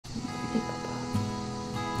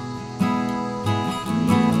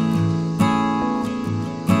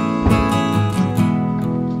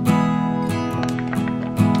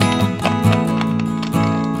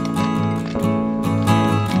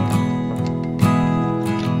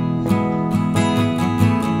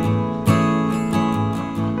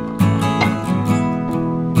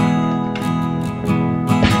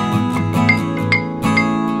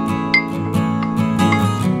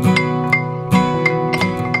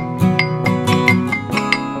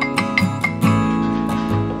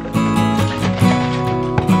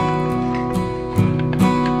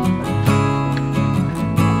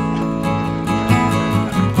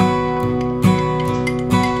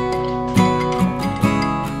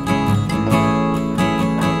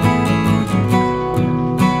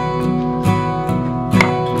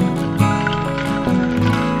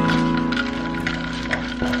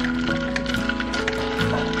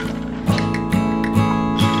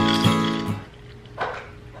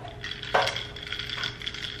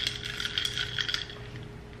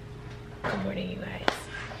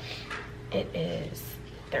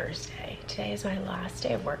last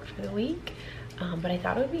day of work for the week, but I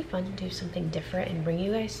thought it would be fun to do something different and bring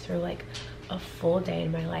you guys through like a full day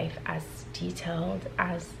in my life as detailed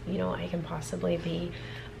as, you know, I can possibly be.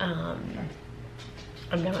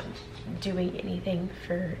 I'm not doing anything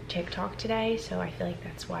for TikTok today, so I feel like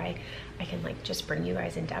that's why I can like just bring you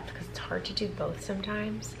guys in depth, because it's hard to do both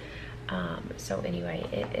sometimes. So anyway,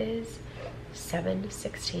 it is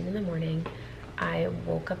 7:16 in the morning. I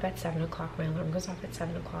woke up at 7 o'clock. My alarm goes off at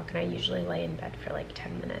 7 o'clock, and I usually lay in bed for like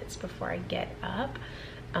 10 minutes before I get up.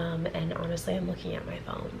 And honestly, I'm looking at my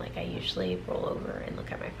phone. Like, I usually roll over and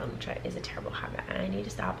look at my phone, which is a terrible habit, and I need to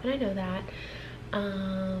stop, and I know that.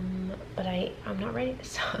 But I'm not ready to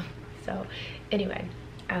stop. So anyway,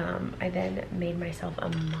 I then made myself a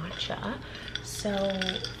matcha. So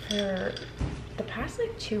for the past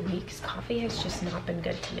like 2 weeks, coffee has just not been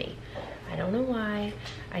good to me. I don't know why.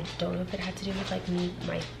 I don't know if it had to do with like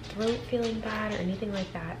my throat feeling bad or anything like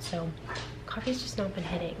that. So coffee's just not been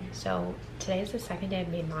hitting. So today is the second day I've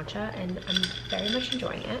made matcha, and I'm very much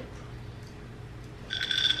enjoying it.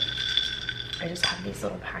 I just have these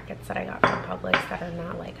little packets that I got from Publix that are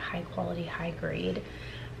not like high quality, high grade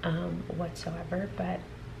whatsoever, but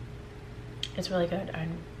it's really good.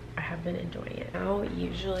 I have been enjoying it. Now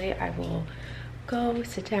usually I will go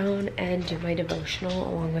sit down and do my devotional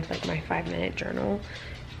along with like my 5-minute journal,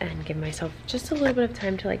 and give myself just a little bit of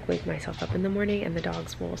time to like wake myself up in the morning, and the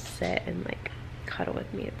dogs will sit and like cuddle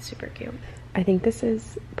with me. It's super cute. I think this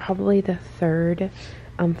is probably the third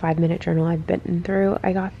 5-minute journal I've been through.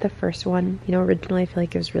 I got the first one, you know, originally I feel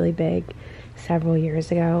like it was really big several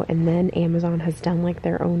years ago, and then Amazon has done like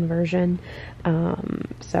their own version.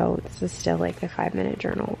 So this is still like the 5-minute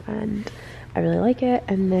journal, and I really like it.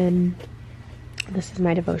 And then this is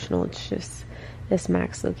my devotional. It's just this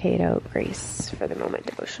Max Lucado Grace for the Moment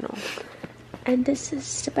devotional. And this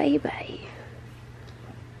is the baby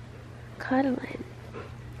cuddling.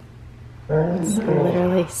 It's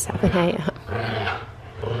literally 7 a.m.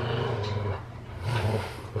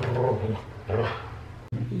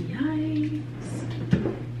 Yikes.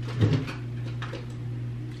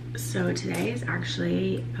 So today is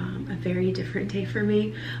actually a very different day for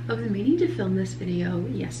me. I was meaning to film this video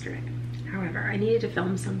yesterday. However, I needed to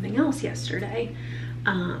film something else yesterday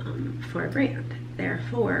for a brand.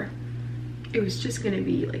 Therefore, it was just going to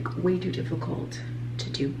be like way too difficult to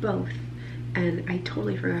do both. And I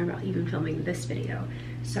totally forgot about even filming this video.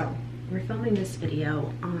 So we're filming this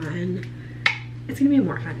video on, it's going to be a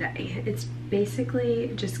more fun day. It's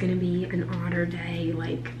basically just going to be an odder day.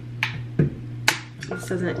 Like, this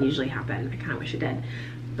doesn't usually happen. I kind of wish it did.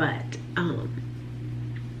 But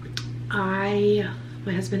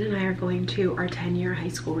my husband and I are going to our 10-year high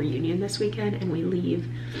school reunion this weekend, and we leave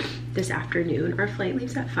this afternoon. Our flight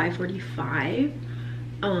leaves at 5:45.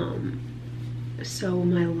 So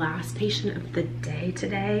my last patient of the day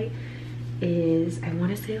today is, I want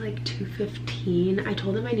to say like 2:15. I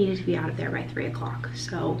told him I needed to be out of there by 3 o'clock.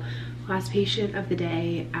 So last patient of the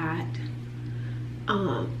day at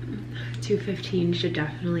 2:15 should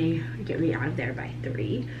definitely get me out of there by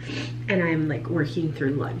 3. And I'm like working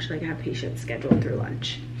through lunch. Like, I have patients scheduled through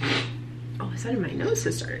lunch. All of a sudden my nose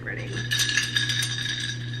has started running.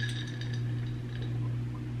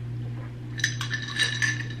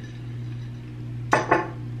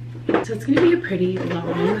 So it's gonna be a pretty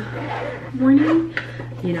long morning.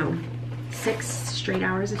 You know, 6 straight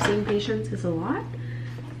hours of seeing patients is a lot.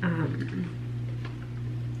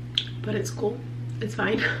 But it's cool. It's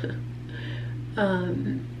fine.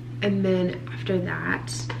 And then after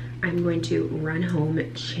that, I'm going to run home,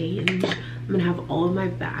 change. I'm gonna have all of my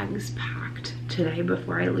bags packed today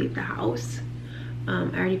before I leave the house. I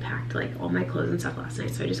already packed like all my clothes and stuff last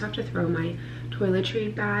night, so I just have to throw my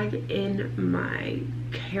toiletry bag in my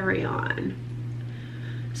carry-on.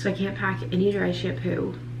 So I can't pack any dry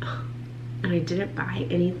shampoo. And I didn't buy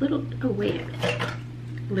any little, oh wait,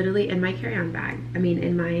 literally in my carry-on bag. I mean,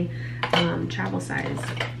 in my travel size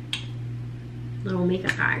little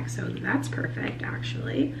makeup bag. So that's perfect,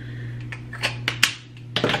 actually.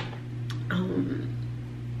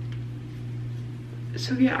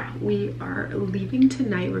 So yeah, we are leaving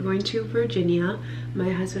tonight. We're going to Virginia. My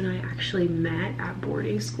husband and I actually met at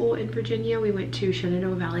boarding school in Virginia. We went to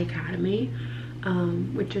Shenandoah Valley Academy,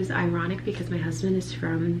 which is ironic because my husband is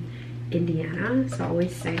from Indiana. So I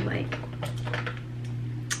always say like,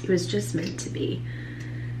 it was just meant to be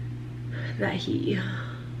that he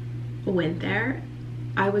went there.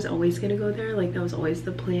 I was always gonna go there. Like, that was always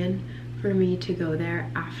the plan for me to go there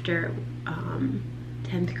after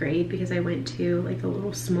 10th grade, because I went to like a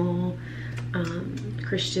little small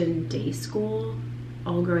Christian day school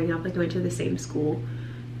all growing up. Like, I went to the same school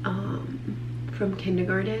from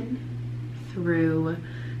kindergarten through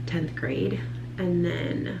 10th grade. And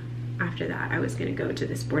then after that, I was gonna go to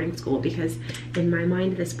this boarding school because in my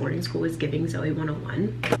mind, this boarding school was giving Zoe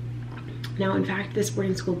 101. Now, in fact, this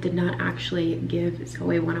boarding school did not actually give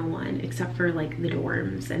Zoe 101 except for like the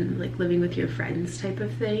dorms and like living with your friends type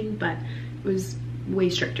of thing, but it was way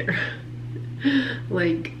stricter.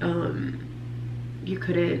 Like, you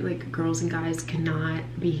couldn't, like, girls and guys could not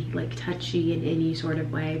be like touchy in any sort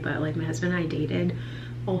of way. But like my husband and I dated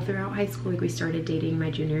all throughout high school. Like we started dating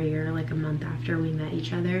my junior year, like a month after we met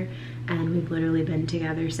each other, and we've literally been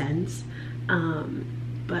together since.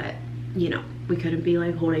 But you know, we couldn't be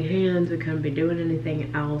like holding hands, we couldn't be doing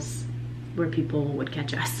anything else where people would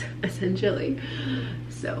catch us, essentially.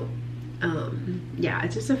 So yeah,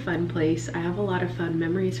 it's just a fun place. I have a lot of fun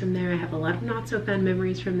memories from there. I have a lot of not so fun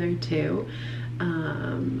memories from there too.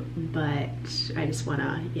 But I just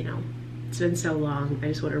wanna, you know, it's been so long, I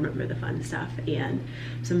just want to remember the fun stuff. And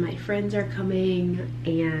some of my friends are coming,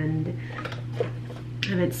 and I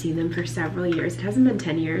haven't seen them for several years. It hasn't been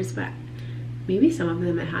 10 years, but maybe some of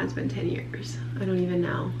them it has been 10 years. I don't even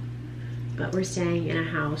know. But we're staying in a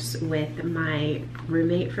house with my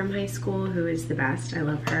roommate from high school, who is the best. I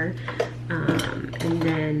love her. And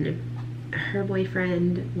then her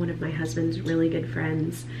boyfriend, one of my husband's really good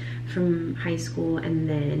friends from high school, and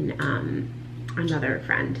then another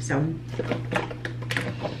friend. So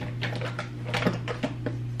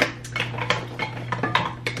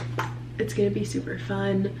it's gonna be super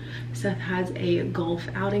fun. Seth has a golf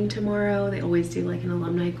outing tomorrow. They always do like an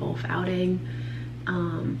alumni golf outing.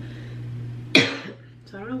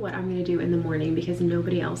 So I don't know what I'm gonna do in the morning because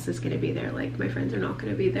nobody else is gonna be there. Like my friends are not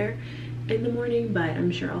gonna be there in the morning, but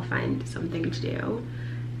I'm sure I'll find something to do.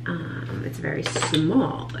 It's a very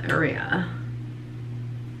small area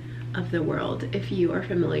of the world. If you are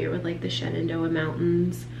familiar with like the Shenandoah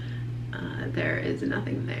Mountains, there is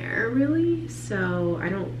nothing there really. So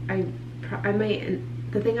I might,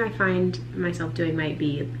 the thing I find myself doing might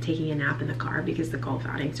be taking a nap in the car because the golf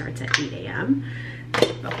outing starts at 8 a.m.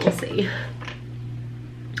 but we'll see.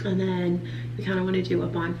 And then we kind of want to do a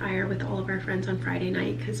bonfire with all of our friends on Friday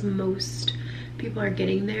night because most people are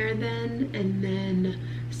getting there then. And then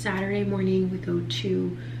Saturday morning we go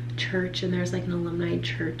to church, and there's like an alumni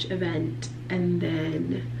church event. And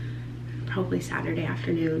then probably Saturday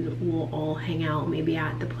afternoon we'll all hang out maybe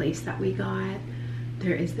at the place that we got.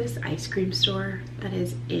 There is this ice cream store that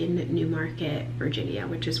is in Newmarket, Virginia,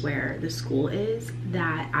 which is where the school is,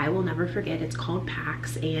 that I will never forget. It's called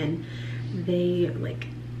PAX, and they like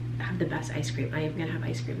have the best ice cream. I am gonna have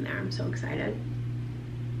ice cream there. I'm so excited.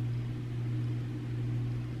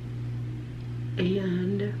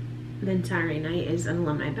 And then Saturday night is an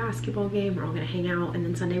alumni basketball game. We're all gonna hang out, and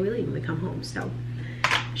then Sunday we leave and we come home. So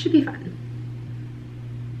should be fun.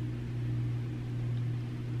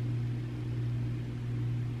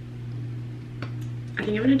 I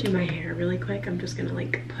think I'm gonna do my hair really quick. I'm just gonna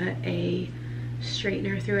like put a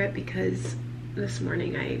straightener through it because this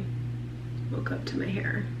morning I woke up to my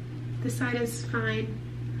hair. This side is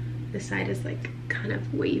fine. This side is like kind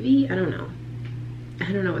of wavy. I don't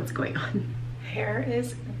know what's going on. Hair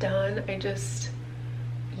is done. I just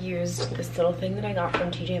used this little thing that I got from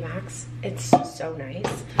TJ Maxx. It's so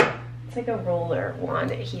nice. It's like a roller wand.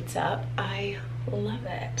 It heats up. I love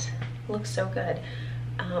it. It looks so good.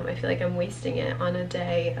 I feel like I'm wasting it on a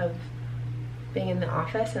day of being in the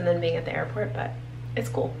office and then being at the airport, but it's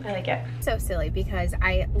cool. I like it. So silly because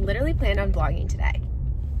I literally planned on vlogging today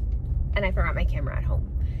and I forgot my camera at home.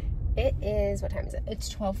 It is, what time is it?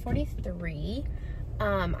 It's 12:43.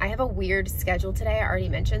 I have a weird schedule today, I already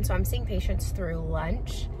mentioned, so I'm seeing patients through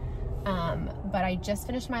lunch. But I just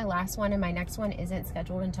finished my last one and my next one isn't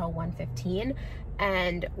scheduled until 1:15,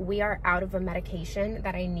 and we are out of a medication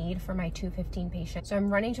that I need for my 2:15 patient. So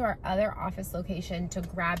I'm running to our other office location to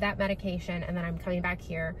grab that medication, and then I'm coming back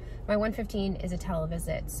here. My 1:15 is a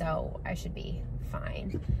televisit, so I should be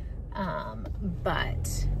fine.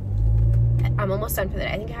 But I'm almost done for the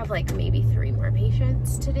day. I think I have like maybe 3 more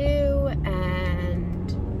patients to do,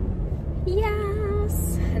 and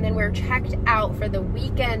yes. And then we're checked out for the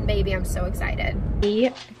weekend, baby. I'm so excited.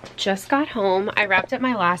 We just got home. I wrapped up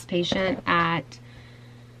my last patient at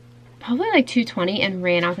probably like 2:20 and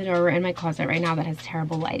ran out the door. We're in my closet right now that has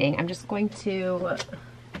terrible lighting. I'm just going to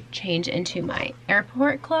change into my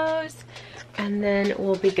airport clothes and then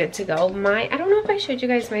we'll be good to go. I don't know if I showed you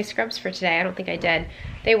guys my scrubs for today. I don't think I did.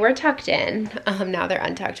 They were tucked in. Now they're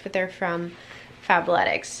untucked, but they're from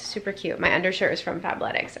Fabletics. Super cute. My undershirt is from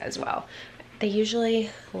Fabletics as well. They usually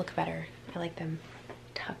look better. I like them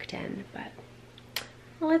tucked in, but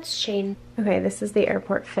let's change. Okay, this is the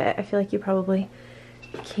airport fit. I feel like you probably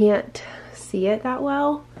can't see it that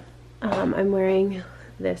well, I'm wearing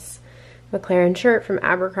this McLaren shirt from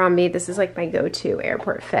Abercrombie. This is like my go-to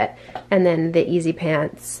airport fit. And then the easy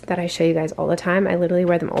pants that I show you guys all the time. I literally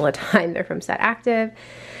wear them all the time. They're from Set Active.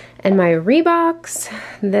 And my Reeboks.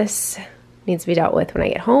 This needs to be dealt with when I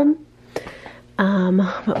get home.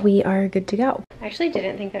 But we are good to go. I actually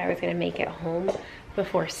didn't think that I was gonna make it home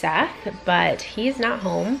before Seth, but he's not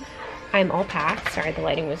home. I'm all packed. Sorry, the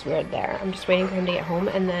lighting was weird there. I'm just waiting for him to get home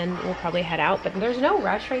and then we'll probably head out. But there's no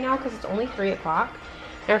rush right now because it's only 3 o'clock.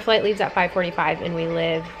 Our flight leaves at 5:45 and we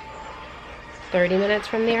live 30 minutes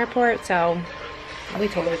from the airport, so we'll be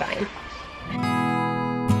totally fine.